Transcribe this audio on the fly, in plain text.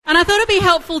thought it'd be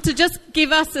helpful to just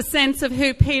give us a sense of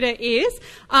who Peter is.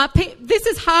 This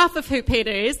is half of who Peter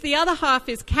is. The other half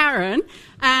is Karen,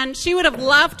 and she would have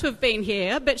loved to have been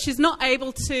here, but she's not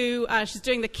able to. She's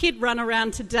doing the kid run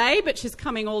around today, but she's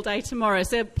coming all day tomorrow.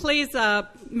 So please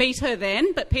meet her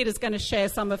then, but Peter's going to share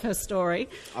some of her story.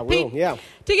 I will, yeah.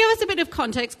 To give us a bit of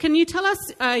context, can you tell us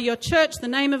your church, the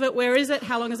name of it, where is it,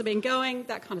 how long has it been going,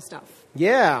 that kind of stuff?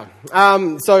 Yeah.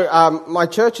 My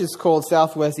church is called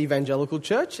Southwest Evangelical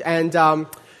Church, and the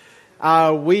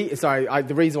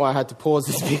reason why I had to pause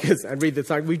is because I read the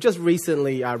song. We've just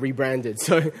recently rebranded.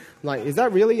 So, is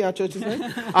that really our church's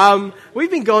name?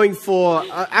 We've been going for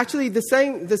actually the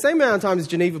same amount of time as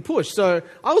Geneva Push. So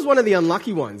I was one of the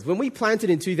unlucky ones. When we planted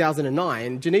in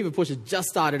 2009, Geneva Push had just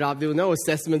started up. There were no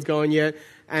assessments going yet.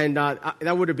 And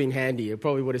that would have been handy. It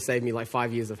probably would have saved me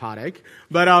 5 years of heartache.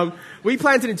 But we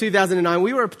planted in 2009.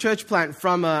 We were a church plant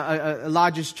from a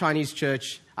largest Chinese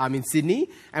church in Sydney.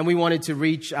 And we wanted to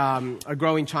reach a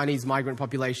growing Chinese migrant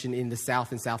population in the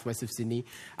south and southwest of Sydney.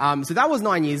 So that was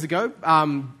 8 years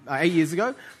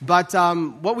ago. But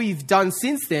what we've done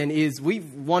since then is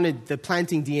we've wanted the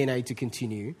planting DNA to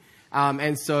continue.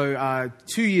 And so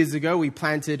 2 years ago, we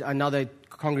planted another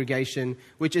congregation,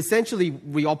 which essentially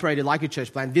we operated like a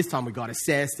church plant. This time we got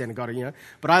assessed and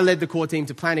but I led the core team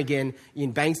to plant again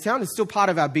in Bankstown. It's still part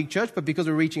of our big church, but because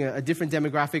we're reaching a different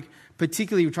demographic,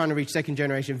 particularly we're trying to reach second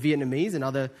generation Vietnamese and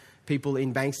other people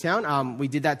in Bankstown. We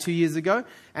did that 2 years ago.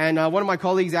 And one of my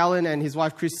colleagues, Alan, and his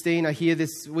wife, Christine, are here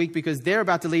this week because they're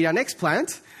about to lead our next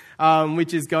plant,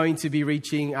 which is going to be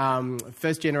reaching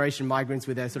first generation migrants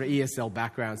with their sort of ESL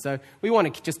background. So we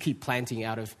want to just keep planting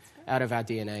out of our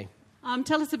DNA.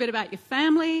 Tell us a bit about your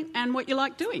family and what you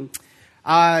like doing.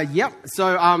 Yep.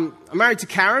 So I'm married to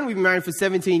Karen. We've been married for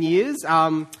 17 years.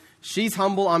 She's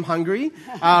humble. I'm hungry.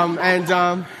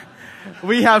 And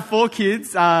we have 4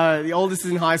 kids. The oldest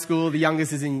is in high school. The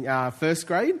youngest is in first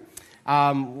grade.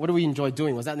 What do we enjoy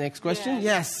doing? Was that the next question?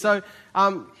 Yeah. Yes. So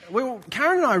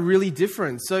Karen and I are really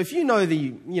different. So if you know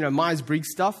the Myers-Briggs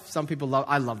stuff, some people love.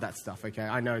 I love that stuff. Okay,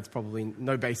 I know it's probably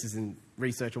no basis in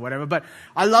research or whatever, but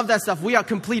I love that stuff. We are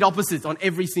complete opposites on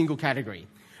every single category.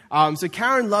 So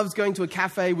Karen loves going to a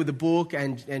cafe with a book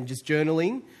and just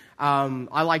journaling.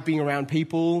 I like being around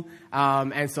people,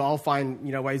 and so I'll find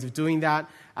ways of doing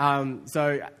that.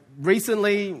 So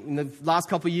recently, in the last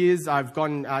couple of years, I've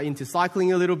gone into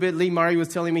cycling a little bit. Lee Murray was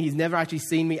telling me he's never actually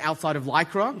seen me outside of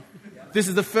Lycra. This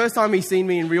is the first time he's seen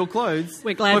me in real clothes.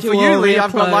 We're glad but you for you, Lee, real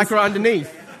I've got Lycra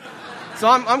underneath. So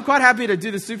I'm quite happy to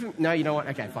do the super... No, you know what?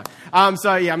 Okay, fine.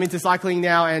 I'm into cycling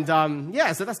now, and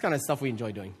so that's kind of stuff we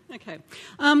enjoy doing. Okay.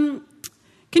 Can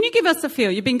you give us a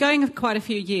feel? You've been going quite a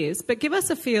few years, but give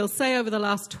us a feel, say, over the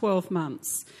last 12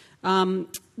 months.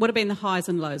 What have been the highs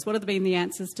and lows? What have been the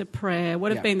answers to prayer?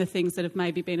 What have been the things that have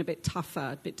maybe been a bit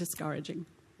tougher, a bit discouraging?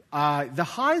 The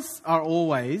highs are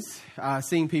always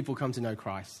seeing people come to know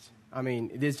Christ. I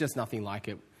mean, there's just nothing like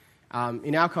it.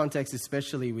 In our context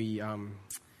especially, we...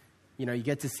 you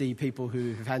get to see people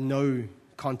who have had no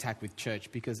contact with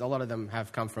church because a lot of them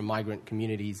have come from migrant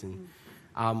communities.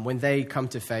 And when they come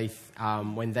to faith,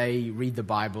 when they read the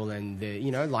Bible and the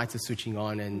lights are switching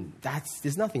on, and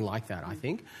there's nothing like that, I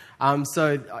think.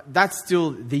 So that's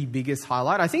still the biggest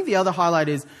highlight. I think the other highlight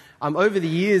is over the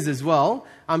years as well,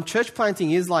 church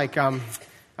planting is like...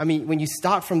 when you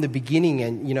start from the beginning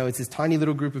and, it's this tiny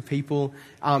little group of people,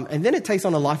 and then it takes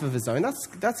on a life of its own,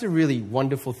 that's a really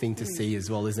wonderful thing to see as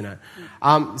well, isn't it?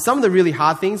 Some of the really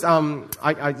hard things,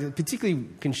 I particularly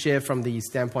can share from the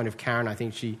standpoint of Karen. I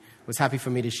think she was happy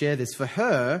for me to share this. For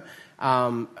her,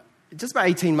 just about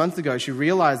 18 months ago, she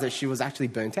realized that she was actually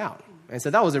burnt out. And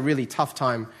so that was a really tough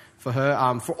time for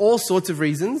her, for all sorts of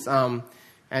reasons.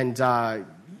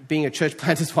 Being a church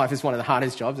planter's wife is one of the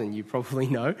hardest jobs, and you probably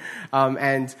know.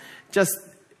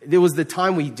 There was the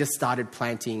time we just started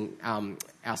planting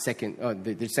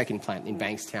the second plant in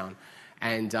Bankstown,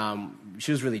 and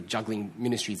she was really juggling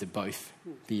ministries at both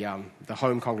the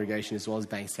home congregation as well as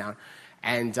Bankstown.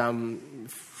 And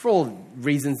for all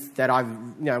reasons that I've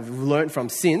learned from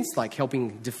since, like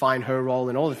helping define her role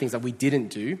and all the things that we didn't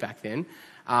do back then,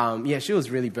 she was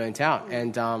really burnt out,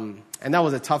 and that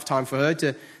was a tough time for her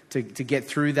to get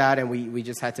through that, and we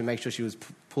just had to make sure she was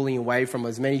pulling away from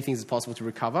as many things as possible to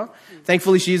recover.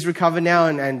 Thankfully, she's recovered now,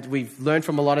 and we've learned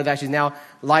from a lot of that. She's now,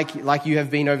 like you have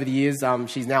been over the years,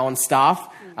 she's now on staff,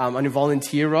 on a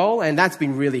volunteer role, and that's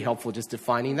been really helpful, just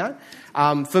defining that.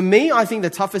 For me, I think the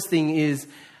toughest thing is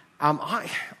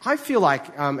I feel like,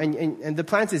 and the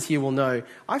planters here will know,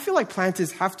 I feel like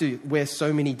planters have to wear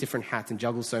so many different hats and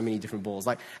juggle so many different balls.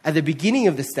 Like at the beginning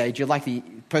of the stage, you're like the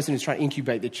person who's trying to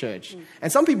incubate the church.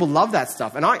 And some people love that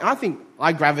stuff. And I think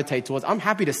I gravitate towards, I'm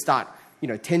happy to start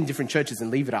 10 different churches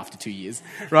and leave it after 2 years,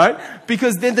 right?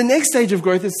 Because then the next stage of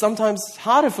growth is sometimes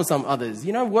harder for some others,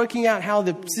 working out how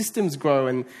the systems grow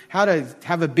and how to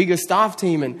have a bigger staff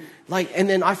team and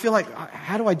then I feel like,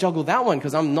 how do I juggle that one?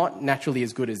 Because I'm not naturally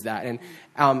as good as that. And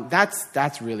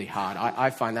that's really hard.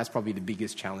 I find that's probably the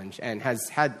biggest challenge and has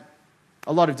had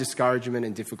a lot of discouragement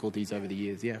and difficulties over the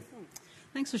years, yeah.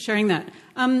 Thanks for sharing that.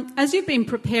 As you've been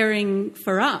preparing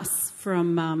for us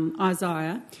from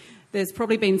Isaiah, there's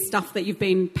probably been stuff that you've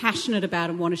been passionate about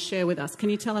and want to share with us. Can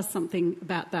you tell us something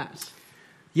about that?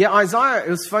 Yeah, Isaiah, it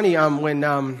was funny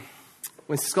when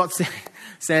Scott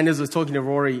Sanders was talking to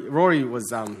Rory. Rory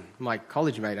was my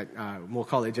college mate at Moore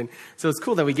College, and so it's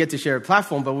cool that we get to share a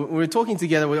platform, but we were talking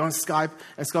together, we were on Skype,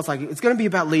 and Scott's like, it's going to be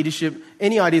about leadership.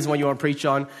 Any ideas on what you want to preach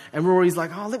on? And Rory's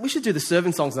like, we should do the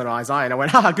servant songs on Isaiah. And I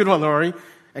went, good one, Rory.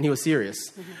 And he was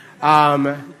serious.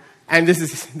 And this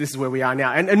is where we are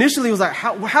now. And initially it was like,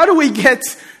 how do we get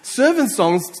servant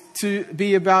songs to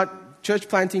be about church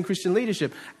planting Christian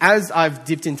leadership? As I've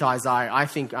dipped into Isaiah, I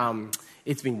think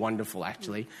it's been wonderful,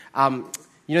 actually.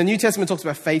 The New Testament talks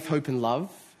about faith, hope, and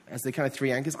love as the kind of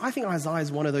three anchors. I think Isaiah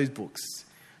is one of those books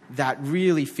that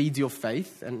really feeds your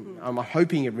faith, and I'm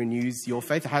hoping it renews your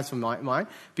faith. It has for mine,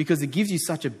 because it gives you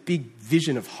such a big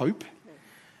vision of hope.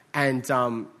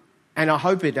 And I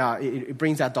hope it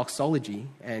brings out doxology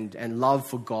and love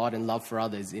for God and love for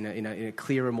others in a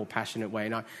clearer, more passionate way.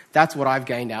 And that's what I've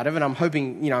gained out of it. I'm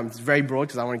hoping, it's very broad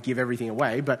because I want to give everything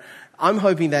away, but I'm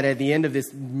hoping that at the end of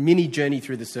this mini journey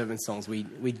through the servant songs, we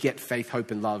get faith,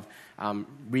 hope, and love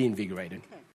reinvigorated.